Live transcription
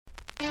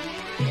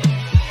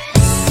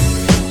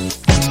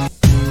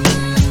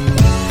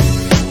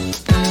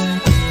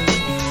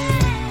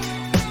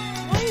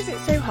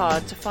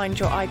hard to find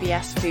your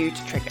IBS food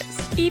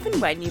triggers. Even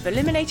when you've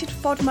eliminated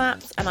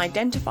FODMAPs and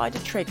identified a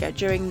trigger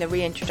during the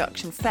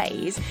reintroduction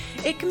phase,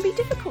 it can be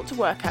difficult to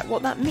work out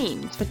what that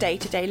means for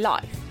day-to-day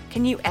life.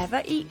 Can you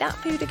ever eat that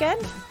food again?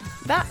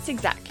 That's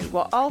exactly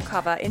what I'll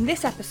cover in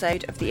this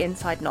episode of The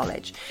Inside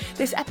Knowledge.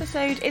 This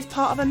episode is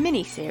part of a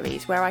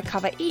mini-series where I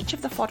cover each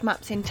of the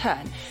FODMAPs in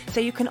turn, so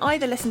you can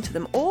either listen to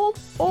them all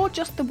or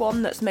just the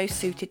one that's most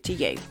suited to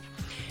you.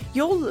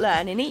 You'll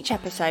learn in each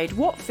episode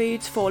what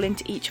foods fall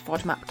into each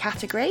FODMAP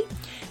category,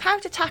 how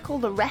to tackle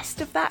the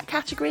rest of that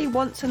category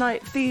once a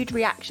food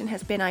reaction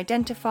has been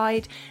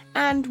identified,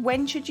 and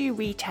when should you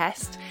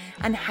retest,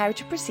 and how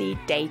to proceed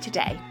day to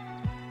day.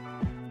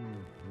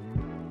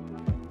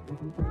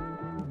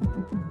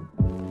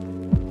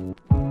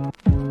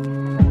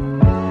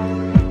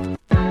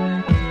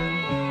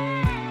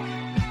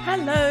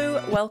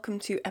 Welcome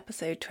to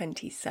episode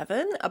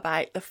 27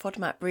 about the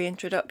FODMAP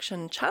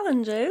reintroduction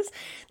challenges.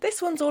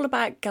 This one's all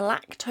about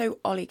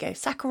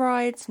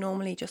galacto-oligosaccharides,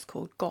 normally just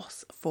called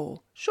GOS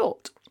for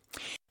short.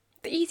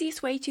 The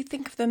easiest way to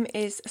think of them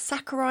is a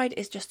saccharide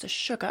is just a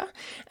sugar,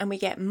 and we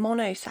get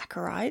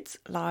monosaccharides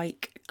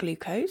like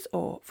glucose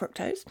or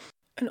fructose.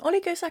 An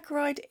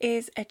oligosaccharide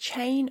is a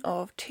chain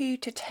of 2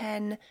 to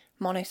 10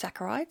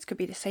 monosaccharides, could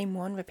be the same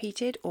one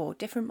repeated or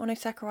different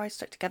monosaccharides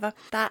stuck together.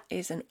 That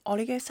is an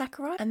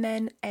oligosaccharide. And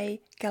then a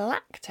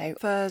galacto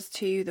refers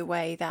to the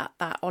way that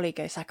that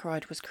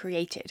oligosaccharide was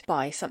created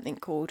by something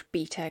called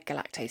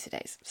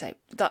beta-galactosidase. So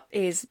that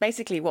is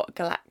basically what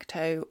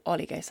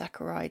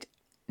galacto-oligosaccharide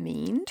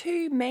mean.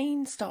 Two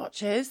main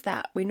starches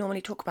that we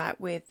normally talk about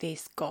with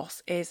this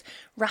GOS is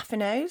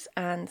raffinose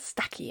and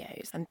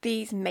stachyose, and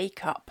these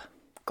make up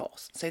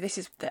GOS. So this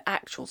is the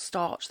actual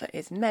starch that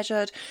is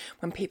measured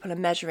when people are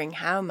measuring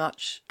how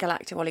much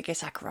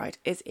galacto-oligosaccharide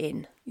is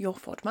in your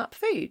FODMAP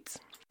foods.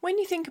 When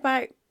you think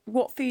about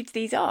what foods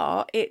these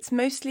are, it's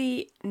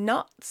mostly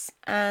nuts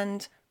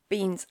and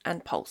beans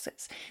and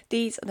pulses.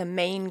 These are the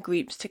main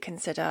groups to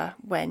consider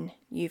when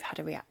you've had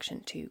a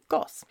reaction to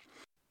GOS.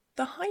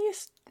 The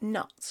highest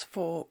nuts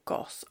for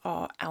GOS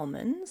are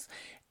almonds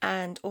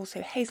and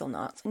also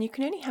hazelnuts, and you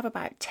can only have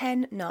about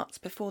 10 nuts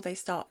before they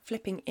start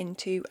flipping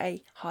into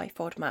a high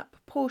FODMAP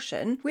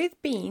portion.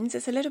 With beans,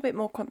 it's a little bit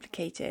more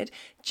complicated.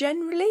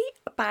 Generally,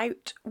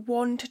 about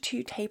 1 to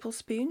 2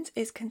 tablespoons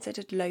is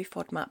considered low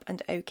FODMAP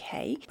and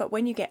okay, but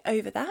when you get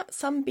over that,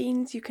 some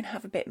beans you can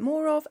have a bit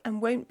more of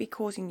and won't be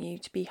causing you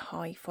to be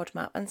high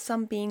FODMAP, and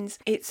some beans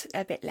it's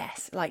a bit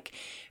less. Like,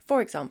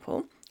 for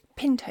example,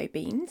 pinto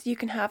beans, you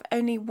can have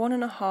only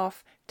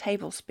 1.5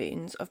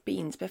 tablespoons of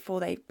beans before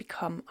they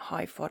become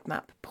high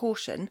FODMAP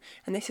portion,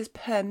 and this is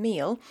per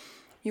meal.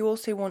 You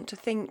also want to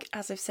think,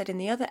 as I've said in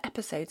the other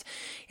episodes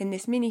in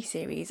this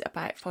mini-series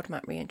about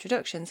FODMAP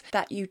reintroductions,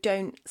 that you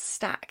don't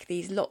stack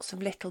these lots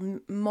of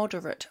little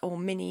moderate or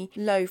mini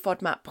low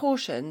FODMAP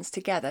portions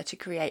together to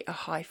create a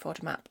high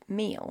FODMAP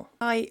meal.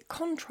 By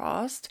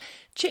contrast,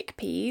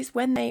 chickpeas,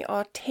 when they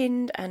are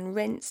tinned and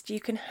rinsed,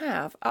 you can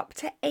have up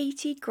to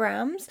 80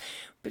 grams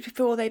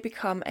before they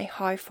become a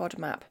high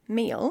FODMAP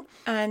meal,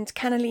 and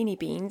cannellini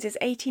beans is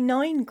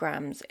 89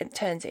 grams. It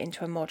turns it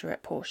into a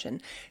moderate portion.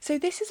 So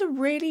this is a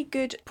really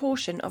good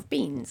portion of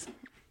beans.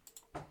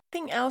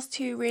 Something else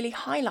to really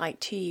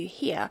highlight to you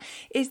here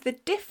is the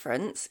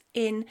difference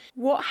in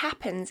what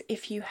happens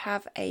if you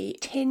have a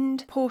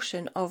tinned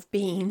portion of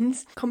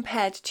beans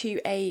compared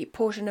to a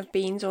portion of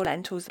beans or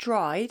lentils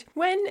dried.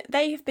 When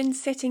they have been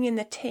sitting in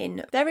the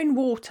tin, they're in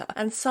water,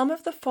 and some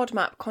of the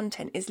FODMAP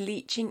content is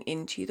leaching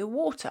into the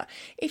water.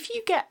 If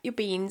you get your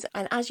beans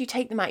and as you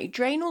take them out, you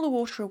drain all the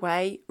water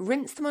away,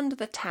 rinse them under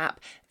the tap,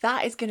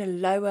 that is going to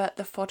lower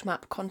the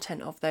FODMAP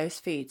content of those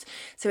foods.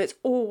 So it's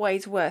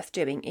always worth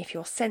doing if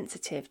you're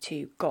sensitive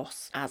to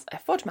GOS as a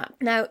FODMAP.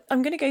 Now,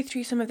 I'm going to go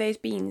through some of those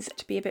beans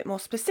to be a bit more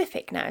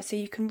specific now, so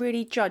you can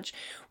really judge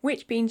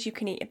which beans you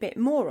can eat a bit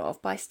more of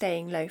by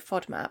staying low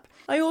FODMAP.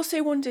 I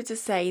also wanted to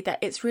say that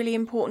it's really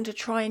important to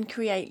try and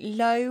create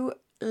low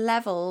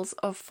levels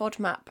of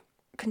FODMAP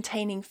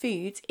containing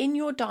foods in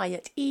your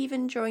diet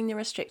even during the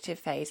restrictive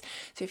phase.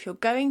 So if you're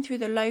going through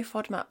the low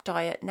FODMAP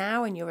diet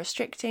now and you're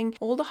restricting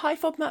all the high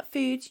FODMAP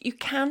foods, you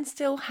can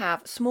still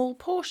have small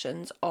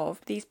portions of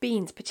these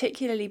beans,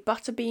 particularly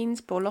butter beans,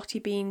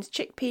 borlotti beans,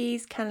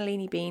 chickpeas,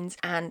 cannellini beans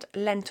and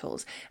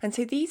lentils. And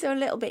so these are a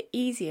little bit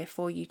easier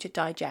for you to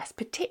digest,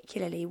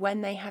 particularly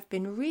when they have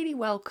been really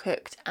well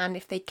cooked and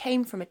if they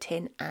came from a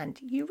tin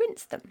and you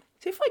rinse them.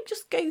 So if I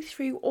just go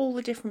through all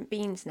the different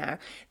beans now,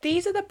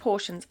 these are the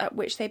portions at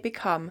which they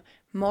become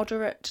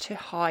moderate to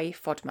high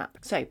FODMAP.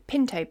 So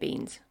pinto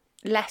beans,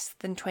 less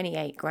than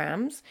 28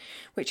 grams,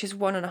 which is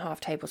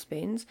 1.5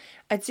 tablespoons.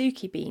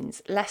 Adzuki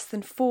beans, less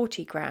than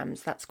 40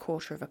 grams, that's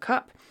 1/4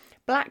 cup.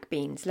 Black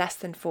beans, less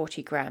than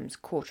 40 grams,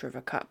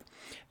 1/4 cup.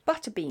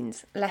 Butter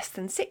beans, less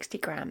than 60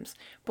 grams.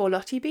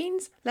 Borlotti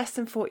beans, less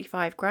than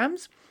 45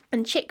 grams.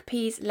 And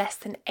chickpeas, less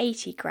than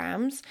 80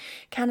 grams.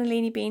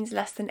 Cannellini beans,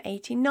 less than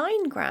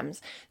 89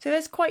 grams. So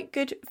that's quite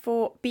good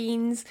for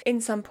beans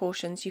in some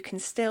portions. You can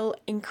still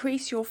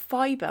increase your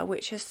fibre,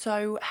 which is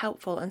so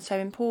helpful and so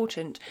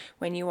important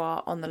when you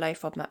are on the low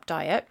FODMAP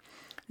diet.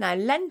 Now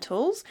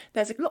lentils,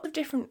 there's a lot of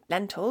different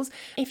lentils.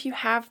 If you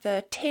have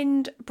the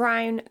tinned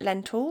brown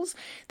lentils,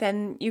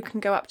 then you can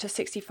go up to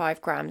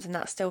 65 grams and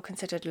that's still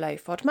considered low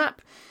FODMAP.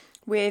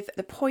 With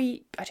the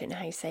I don't know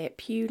how you say it,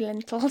 pew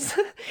lentils,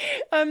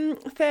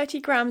 30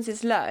 grams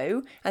is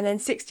low and then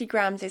 60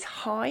 grams is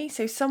high.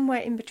 So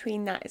somewhere in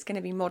between that is going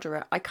to be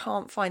moderate. I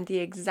can't find the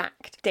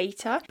exact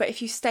data, but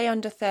if you stay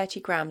under 30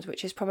 grams,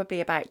 which is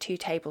probably about 2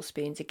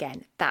 tablespoons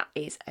again, that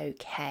is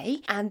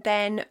okay. And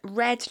then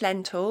red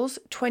lentils,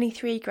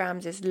 23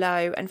 grams is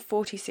low and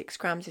 46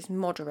 grams is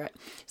moderate.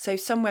 So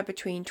somewhere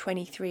between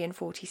 23 and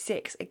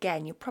 46,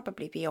 again, you'll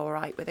probably be all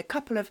right with a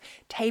couple of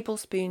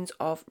tablespoons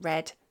of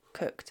red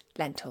cooked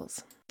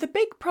lentils. The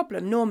big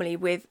problem normally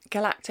with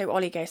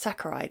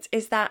galacto-oligosaccharides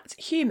is that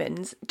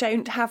humans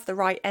don't have the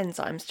right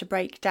enzymes to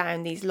break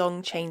down these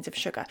long chains of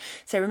sugar.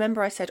 So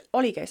remember I said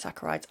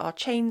oligosaccharides are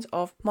chains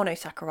of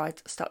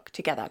monosaccharides stuck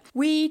together.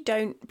 We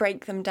don't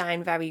break them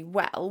down very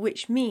well,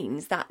 which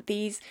means that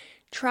these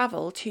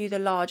travel to the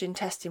large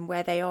intestine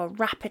where they are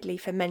rapidly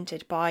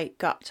fermented by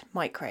gut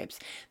microbes.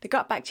 The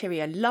gut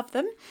bacteria love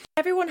them.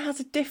 Everyone has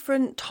a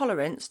different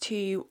tolerance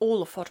to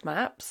all the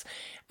FODMAPs,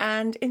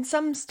 and in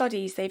some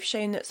studies they've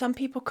shown that some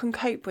people can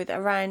cope with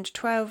around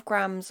 12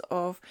 grams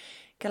of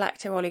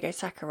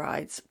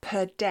galacto-oligosaccharides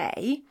per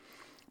day.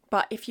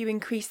 But if you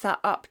increase that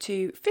up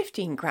to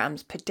 15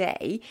 grams per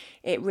day,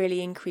 it really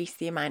increased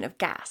the amount of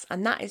gas.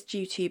 And that is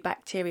due to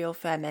bacterial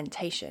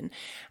fermentation.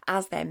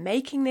 As they're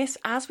making this,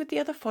 as with the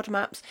other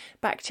FODMAPs,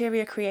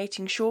 bacteria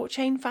creating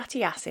short-chain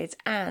fatty acids,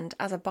 and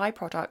as a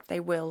byproduct,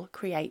 they will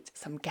create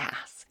some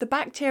gas. The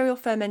bacterial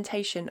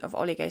fermentation of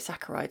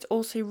oligosaccharides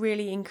also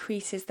really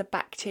increases the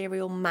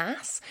bacterial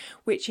mass,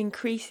 which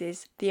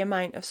increases the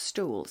amount of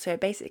stool. So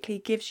it basically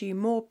gives you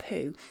more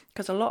poo,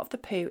 because a lot of the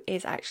poo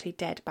is actually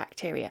dead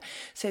bacteria.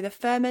 So the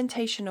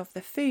fermentation of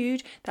the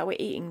food that we're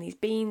eating, these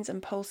beans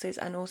and pulses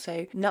and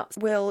also nuts,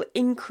 will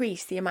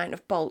increase the amount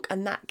of bulk,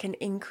 and that can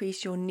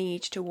increase your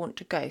need to want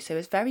to go. So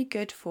it's very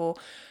good for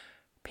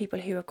people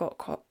who have got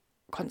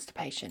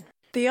constipation.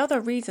 The other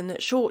reason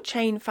that short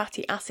chain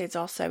fatty acids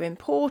are so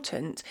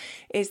important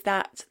is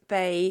that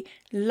they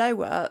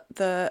lower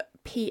the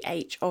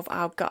pH of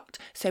our gut.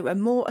 So a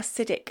more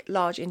acidic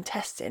large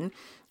intestine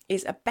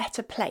is a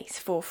better place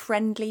for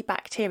friendly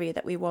bacteria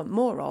that we want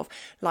more of,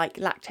 like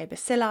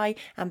lactobacilli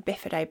and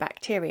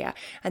bifidobacteria,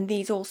 and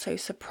these also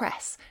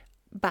suppress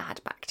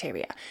bad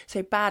bacteria.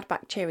 So bad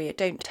bacteria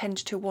don't tend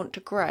to want to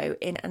grow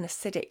in an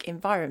acidic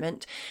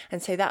environment,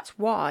 and so that's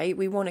why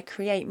we want to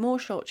create more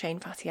short chain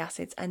fatty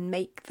acids and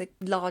make the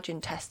large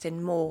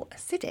intestine more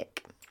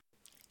acidic.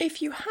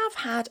 If you have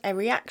had a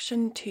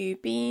reaction to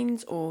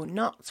beans or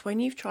nuts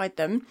when you've tried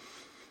them,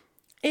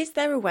 is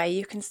there a way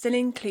you can still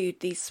include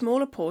these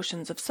smaller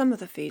portions of some of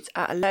the foods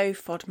at a low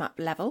FODMAP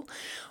level,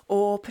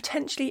 or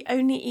potentially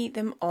only eat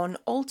them on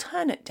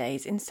alternate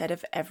days instead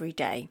of every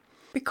day?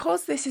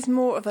 Because this is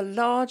more of a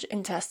large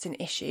intestine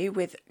issue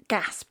with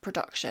gas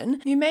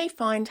production, you may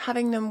find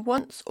having them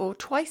once or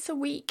twice a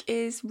week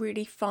is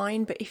really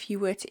fine, but if you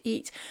were to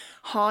eat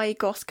high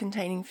GOS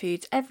containing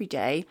foods every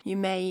day, you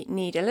may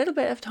need a little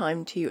bit of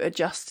time to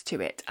adjust to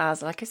it,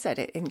 as like I said,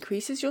 it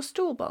increases your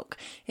stool bulk,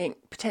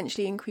 it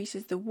potentially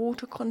increases the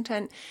water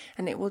content,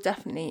 and it will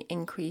definitely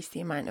increase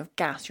the amount of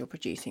gas you're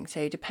producing.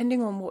 So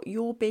depending on what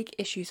your big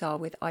issues are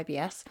with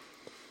IBS,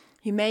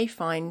 you may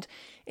find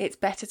it's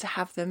better to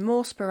have them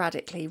more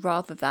sporadically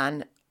rather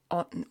than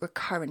on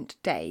recurrent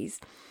days.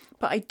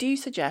 But I do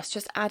suggest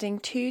just adding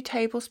 2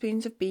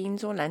 tablespoons of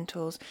beans or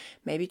lentils,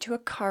 maybe to a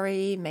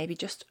curry, maybe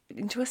just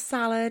into a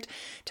salad,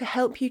 to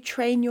help you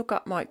train your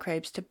gut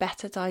microbes to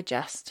better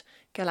digest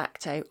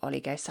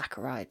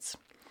galacto-oligosaccharides.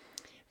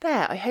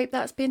 There, I hope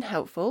that's been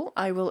helpful.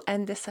 I will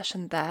end this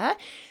session there.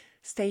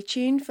 Stay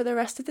tuned for the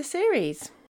rest of the series.